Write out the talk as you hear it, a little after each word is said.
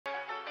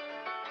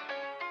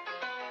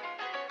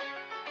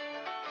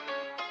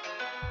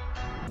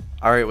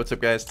Alright, what's up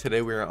guys?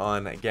 Today we're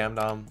on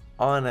Gamdom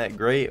on a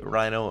great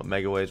Rhino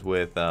Megaways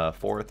with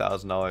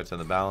 $4,000 in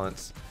the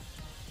balance.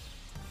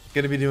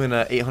 Gonna be doing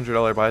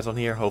 $800 buys on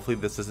here. Hopefully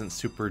this isn't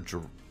super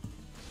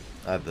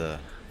I had the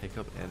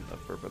hiccup and the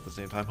burp at the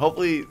same time.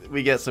 Hopefully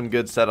we get some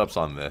good setups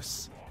on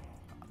this.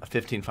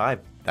 15.5,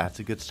 that's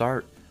a good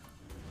start.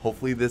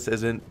 Hopefully this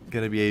isn't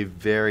gonna be a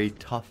very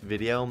tough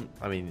video.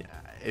 I mean,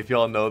 if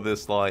y'all know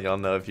this law, y'all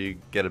know if you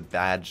get a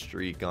bad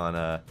streak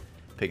on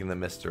picking the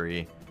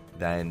mystery,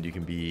 then you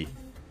can be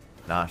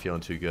not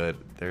feeling too good.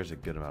 There's a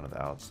good amount of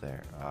outs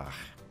there. Oh,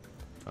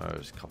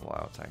 there's a couple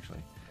outs actually.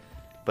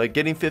 But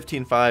getting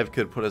 15.5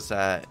 could put us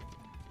at,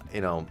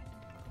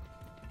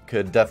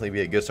 could definitely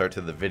be a good start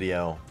to the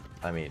video.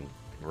 I mean,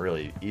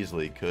 really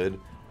easily could.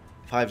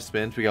 5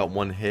 spins, we got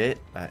 1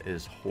 hit. That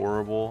is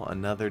horrible.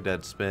 Another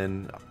dead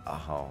spin.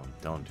 Oh,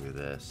 don't do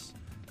this.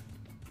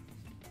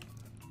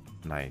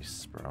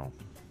 Nice, bro.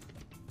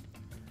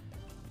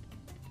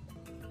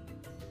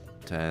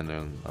 10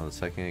 on the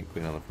second,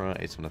 queen on the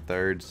front, ace on the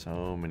third.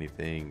 So many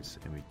things,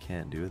 and we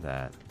can't do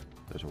that.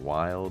 There's a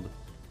wild.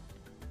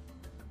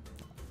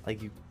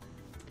 Like you.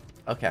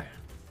 Okay.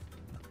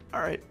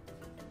 Alright.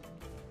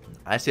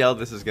 I see how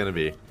this is going to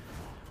be.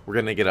 We're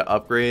going to get an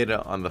upgrade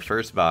on the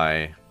first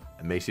buy.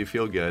 It makes you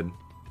feel good. And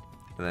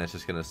then it's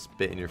just going to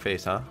spit in your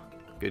face, huh?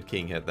 Good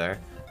king hit there.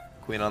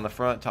 Queen on the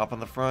front, top on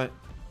the front.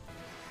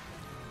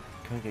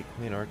 Can we get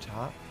queen or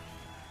top?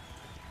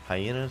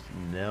 Hyenas?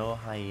 No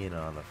hyena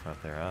on the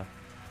front there, huh?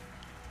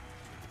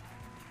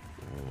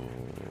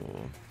 Oh,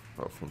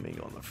 bro,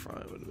 flamingo on the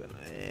front would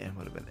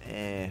have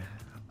been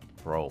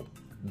Bro,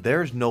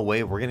 there's no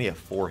way we're gonna get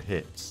 4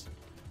 hits.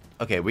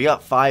 Okay, we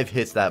got 5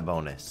 hits that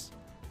bonus.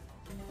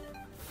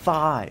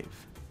 5.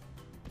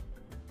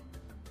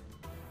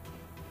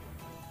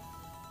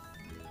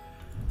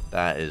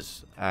 That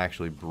is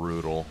actually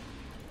brutal.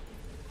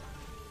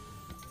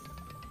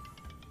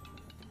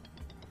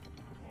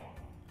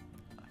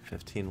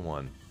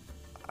 $15.1.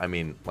 I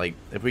mean, like,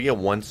 if we get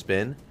 1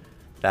 spin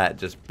that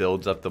just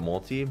builds up the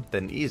multi,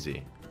 then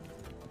easy.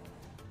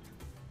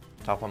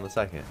 Top on the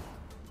second.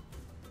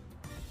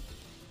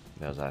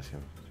 I was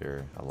asking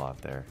for a lot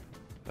there.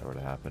 If that were to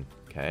happen.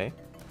 Okay.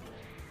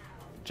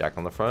 Jack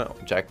on the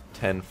front. Jack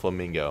 10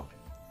 flamingo.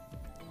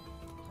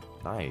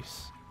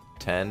 Nice.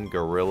 10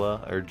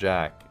 gorilla or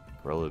jack.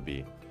 Gorilla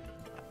B.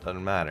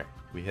 Doesn't matter.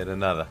 We hit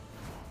another.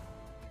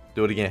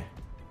 Do it again.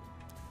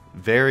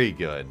 Very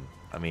good.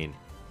 I mean,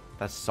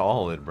 that's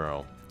solid,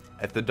 bro.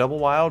 If the double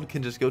wild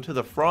can just go to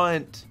the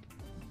front.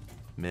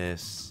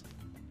 Miss.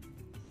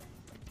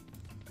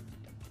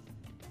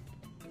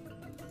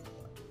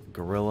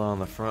 Gorilla on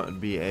the front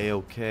would be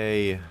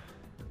a-okay.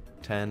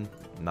 10.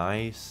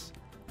 Nice.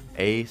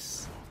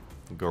 Ace.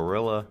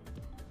 Gorilla.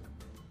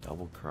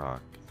 Double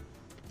croc.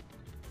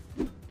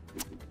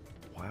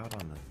 Wild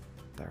on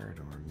the third,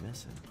 and we're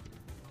missing.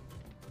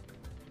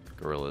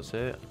 Gorilla's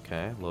hit.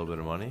 Okay, a little bit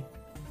of money.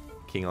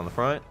 King on the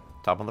front.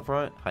 Top on the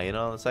front. Hyena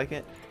on the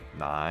second.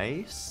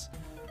 Nice.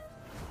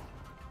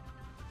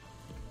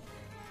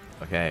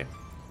 Okay.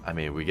 I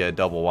mean, we get a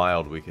double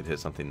wild. We could hit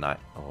something nice.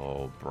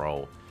 Oh,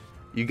 bro.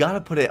 You got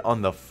to put it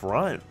on the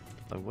front.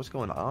 Like, what's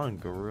going on?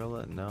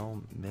 Gorilla?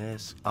 No.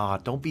 Miss. Ah,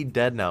 don't be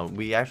dead now.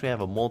 We actually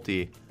have a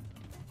multi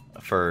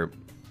for,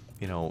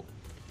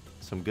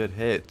 some good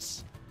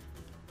hits.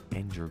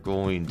 And you're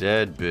going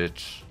dead,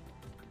 bitch.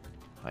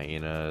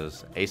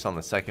 Hyenas. Ace on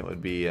the second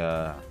would be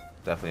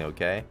definitely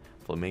okay.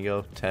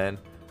 Flamingo, 10.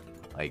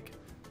 Like,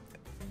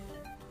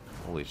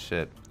 holy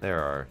shit.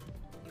 There are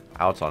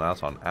outs on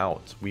outs on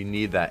outs. We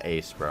need that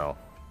ace, bro.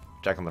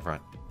 Jack on the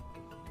front.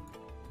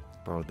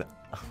 Bro,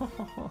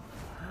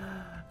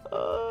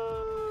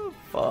 oh,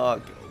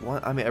 fuck.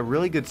 What? I mean, a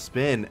really good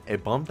spin.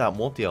 It bumped that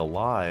multi a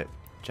lot.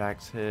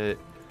 Jack's hit.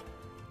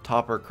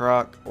 Top or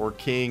croc or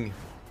king.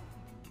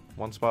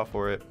 1 spot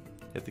for it.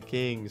 Hit the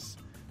kings.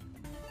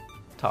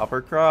 Top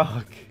or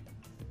croc.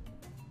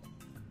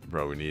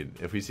 Bro, we need,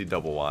 if we see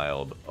double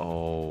wild.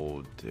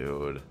 Oh,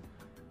 dude.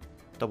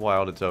 Double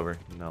wild, it's over.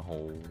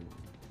 No.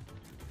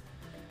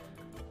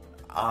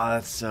 Ah,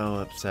 that's so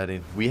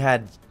upsetting. We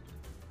had,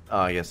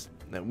 I guess,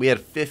 we had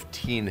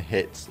 15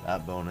 hits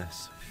that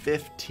bonus.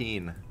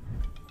 15.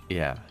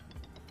 Yeah.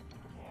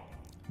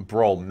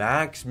 Bro,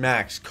 max.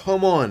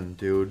 Come on,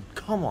 dude.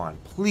 Come on,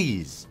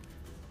 please.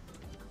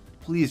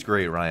 Please,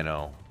 great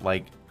Rhino.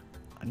 Like,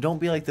 don't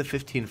be like the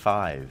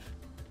 15.5.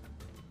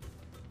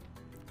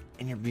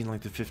 And you're being like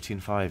the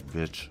 15.5,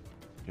 bitch.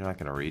 You're not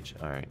gonna reach.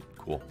 Alright,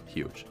 cool.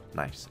 Huge.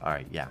 Nice.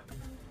 Alright, yeah.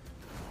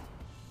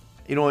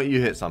 You know what?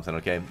 You hit something,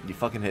 okay? You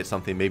fucking hit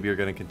something. Maybe you're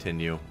gonna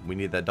continue. We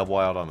need that double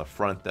wild on the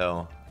front,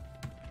 though.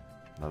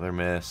 Another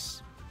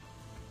miss.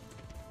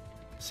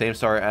 Same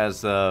start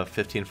as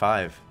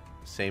 15.5.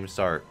 Same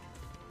start.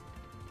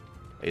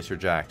 Ace or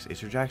jacks.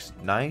 Ace or jacks.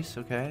 Nice.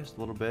 Okay, just a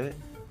little bit.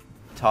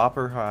 Top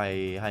or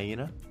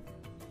hyena.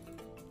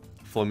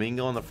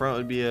 Flamingo on the front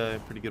would be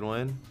a pretty good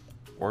win.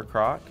 Or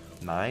croc.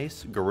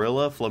 Nice.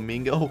 Gorilla,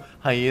 flamingo,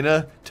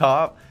 hyena,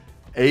 top,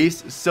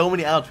 ace. So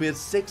many outs. We had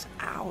 6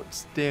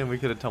 outs. Damn, we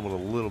could have tumbled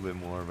a little bit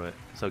more, but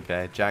it's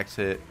okay. Jack's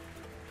hit.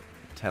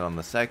 10 on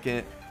the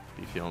second.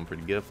 Be feeling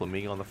pretty good.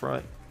 Flamingo on the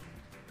front.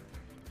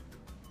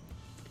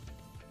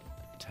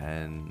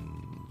 10.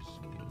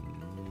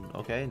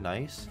 Okay,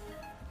 nice.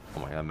 Oh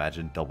my god,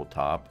 imagine double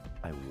top.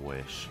 I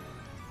wish.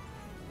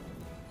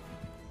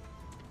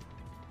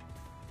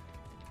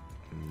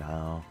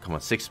 No. Come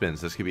on, 6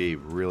 spins. This could be a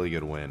really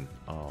good win.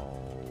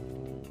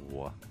 Oh.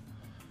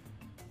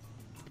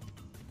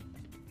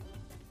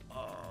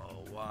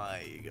 Oh,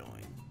 why are you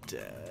going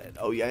dead?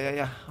 Oh,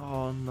 yeah.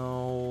 Oh,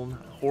 no.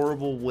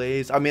 Horrible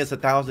ways. I mean, it's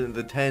 1,000.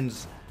 The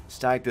 10s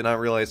stacked. Did not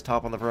realize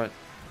top on the front.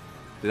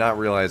 Did not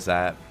realize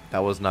that. That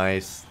was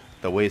nice.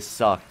 The ways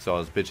sucked, so I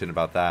was bitching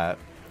about that.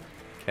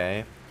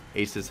 Okay.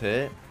 Aces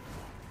hit.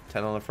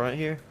 10 on the front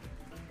here.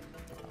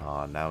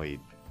 Oh, now he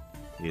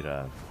need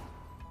a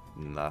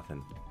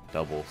nothing.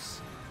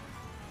 Doubles.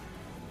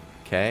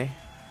 Okay.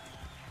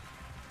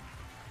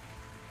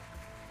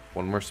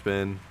 One more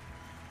spin.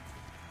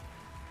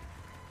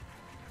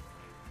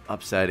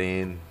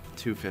 Upsetting.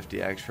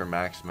 250x for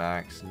max.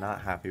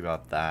 Not happy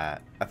about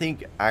that. I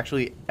think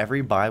actually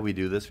every buy we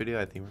do this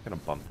video, I think we're gonna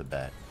bump the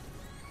bet.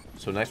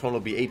 So next one will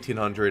be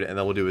 1,800, and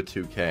then we'll do a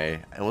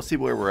 2K, and we'll see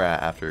where we're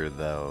at after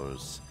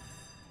those.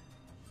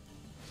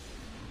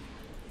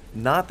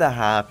 Not the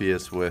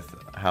happiest with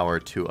how our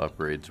 2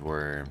 upgrades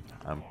were.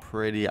 I'm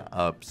pretty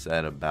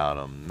upset about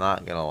them,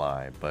 not gonna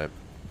lie, but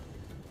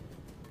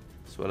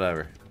it's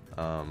whatever.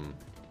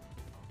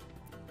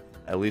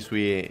 At least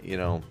we,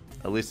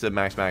 at least the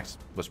max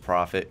was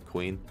profit.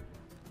 Queen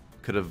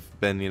could have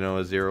been, a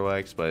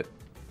 0x, but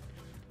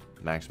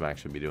max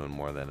should be doing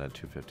more than a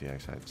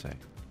 250x, I'd say.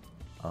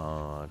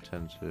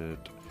 Attention.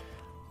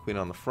 Queen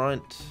on the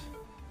front.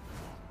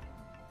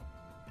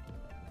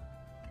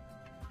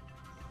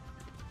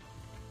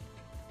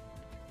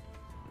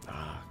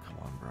 Come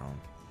on, bro.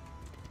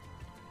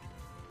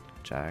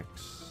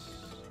 Jacks.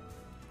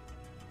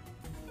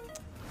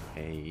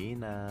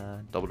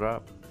 Hyena. Double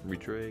drop.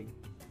 Retrig.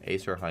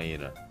 Ace or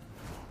hyena.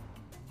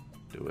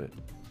 Do it.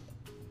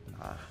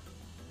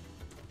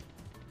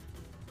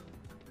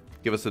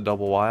 Give us a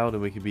double wild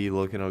and we could be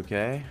looking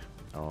okay.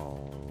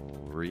 Oh,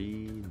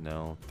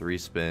 no. 3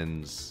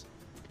 spins.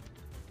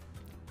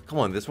 Come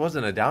on, this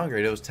wasn't a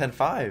downgrade. It was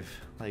 10-5.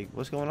 Like,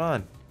 what's going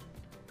on?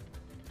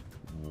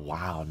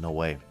 Wow, no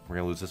way. We're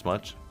going to lose this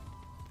much.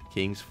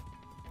 Kings.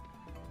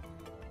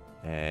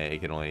 And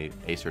it can only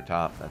ace or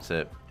top. That's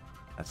it.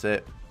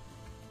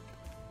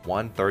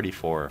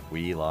 134.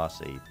 We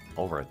lost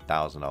over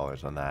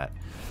 $1,000 on that.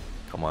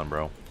 Come on,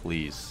 bro.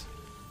 Please.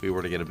 If we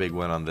were to get a big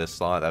win on this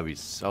slot, that'd be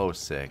so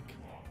sick.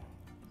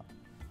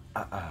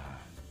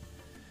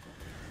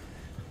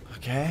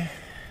 Okay.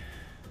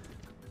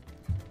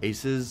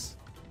 Aces.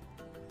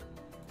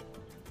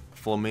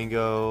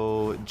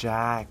 Flamingo.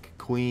 Jack.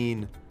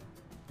 Queen.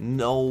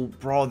 No,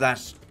 bro.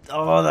 That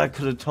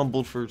could have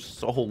tumbled for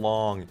so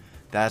long.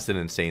 That's an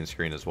insane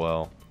screen as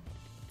well.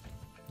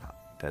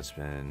 Dead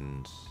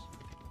spins.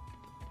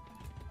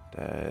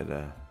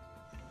 Dead.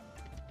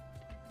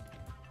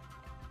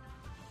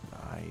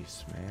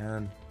 Nice,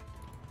 man.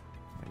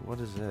 Like, what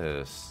is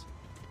this?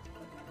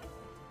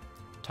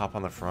 Top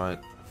on the front.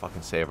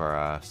 Fucking save our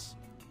ass.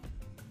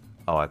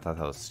 Oh, I thought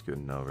that was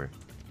scooting over.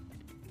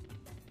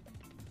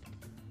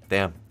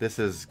 Damn, this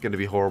is going to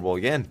be horrible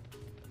again.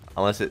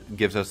 Unless it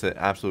gives us an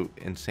absolute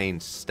insane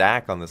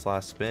stack on this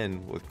last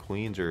spin with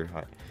queens or...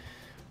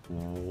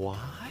 What?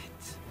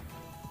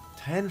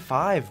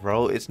 10-5,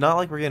 bro. It's not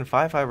like we're getting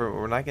 5-5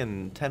 or we're not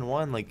getting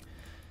 10-1. Like,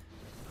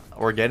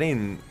 we're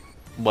getting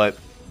what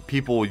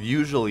people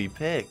usually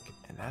pick.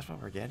 And that's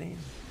what we're getting?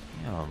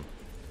 Damn.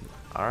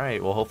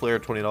 Alright, well, hopefully our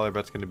 $20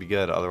 bet's going to be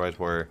good. Otherwise,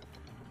 we're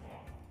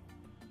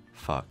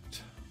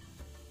fucked.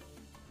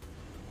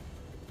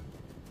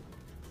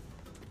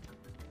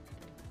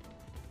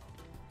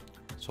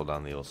 Let's hold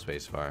down the old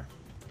space bar.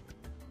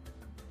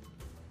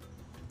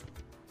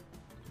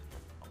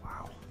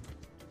 Wow.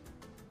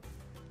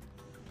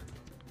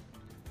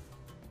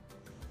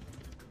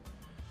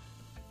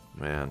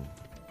 Man,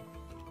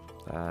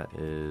 that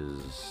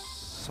is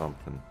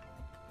something.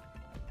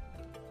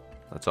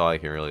 That's all I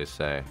can really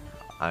say.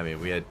 I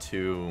mean, we had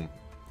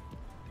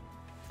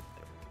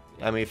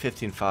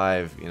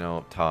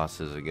 15-5,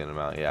 tosses a good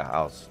amount.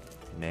 Yeah,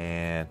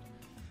 man.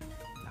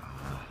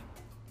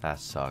 That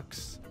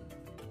sucks.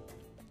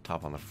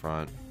 Top on the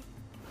front.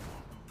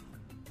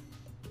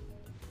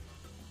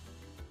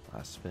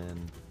 Last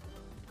spin.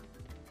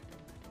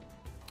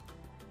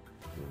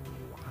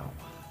 Wow.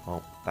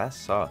 Well, that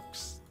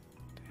sucks.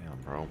 Damn,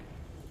 bro.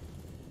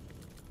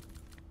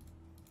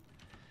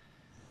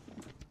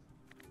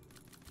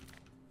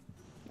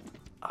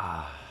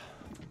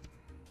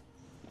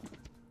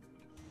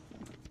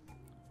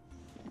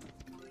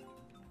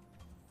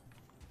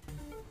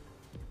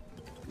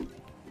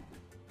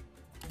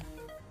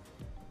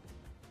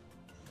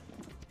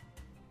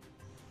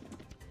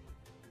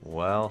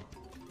 Well,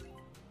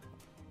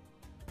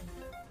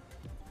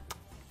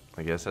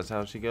 I guess that's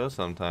how she goes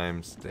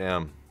sometimes.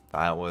 Damn,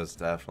 that was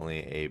definitely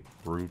a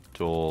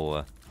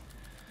brutal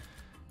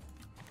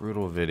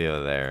Brutal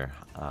video there.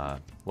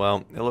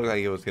 Well, it looked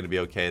like it was going to be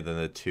okay. Then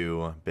the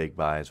 2 big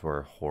buys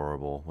were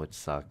horrible, which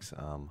sucks.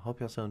 Hope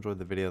you also enjoyed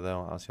the video,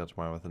 though. I'll see you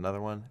tomorrow with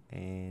another one.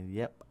 And,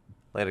 yep.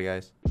 Later,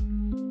 guys.